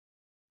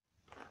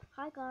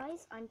Hi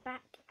guys, I'm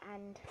back,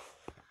 and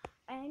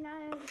I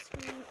know the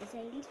screen is a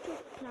little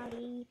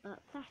cloudy, but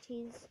that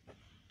is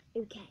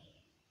okay.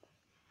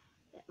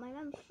 But my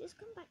mum's just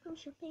come back from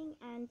shopping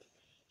and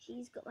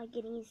she's got my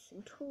guineas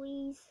some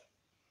toys,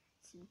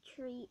 some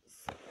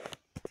treats.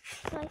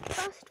 So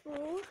first of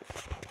all,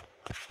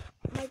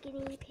 my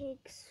guinea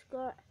pigs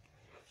got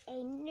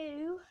a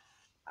new,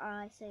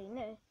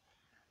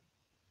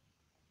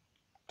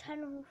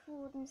 tunnel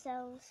for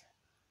themselves.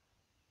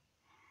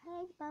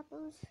 Hey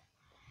Bubbles.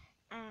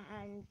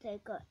 And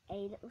they've got a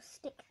little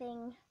stick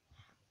thing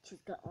which has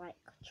got like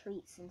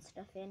treats and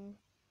stuff in,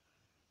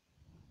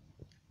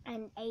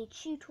 and a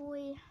chew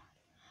toy.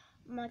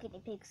 My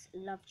guinea pigs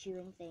love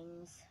chewing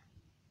things.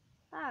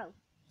 Oh,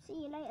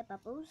 see you later,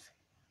 Bubbles.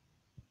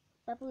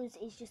 Bubbles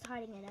is just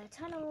hiding in a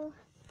tunnel.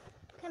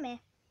 Come here.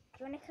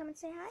 Do you want to come and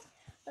say hi?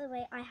 By the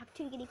way, I have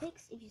two guinea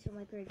pigs. If you saw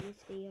my previous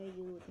video,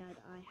 you would know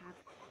that I have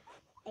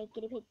a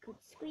guinea pig called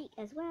Squeak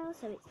as well.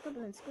 So it's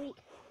Bubble and Squeak.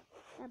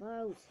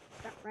 Bubbles,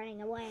 stop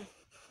running away.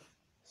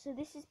 So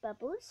this is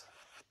Bubbles.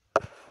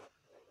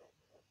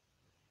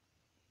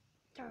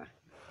 She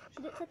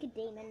looks like a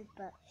demon,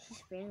 but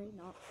she's really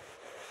not.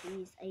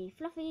 She's a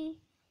fluffy,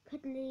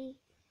 cuddly,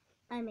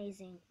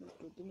 amazing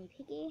little guinea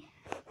piggy.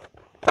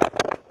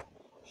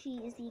 She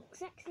is the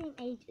exact same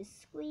age as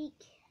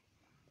Squeak,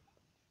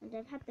 and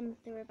I've had them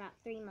through about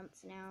 3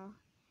 months now.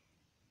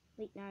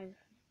 Wait, no.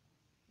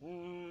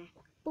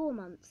 4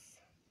 months.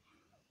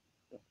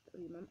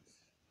 3 months.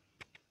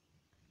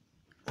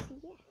 So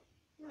yeah.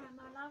 No,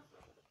 my love.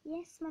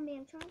 Yes, Mummy,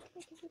 I'm trying to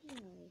make a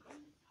video.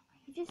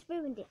 You just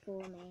ruined it for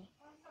me.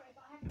 I'm sorry,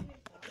 but I have to do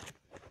stuff.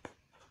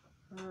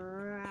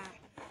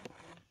 Right.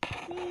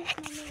 Please,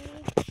 Mummy.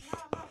 No,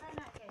 I'm not going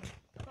that again.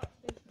 I've got to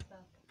do some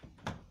stuff.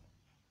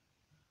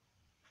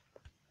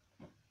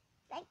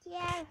 Thank you.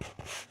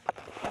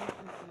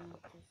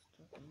 Just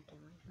talking to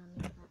my mummy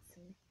about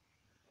some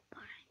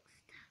boring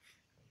stuff.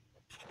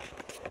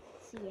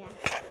 So yeah.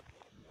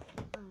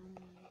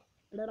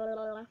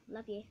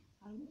 Love you.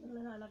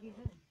 I love you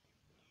too.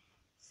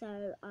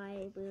 So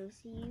I will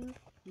see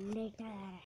you later.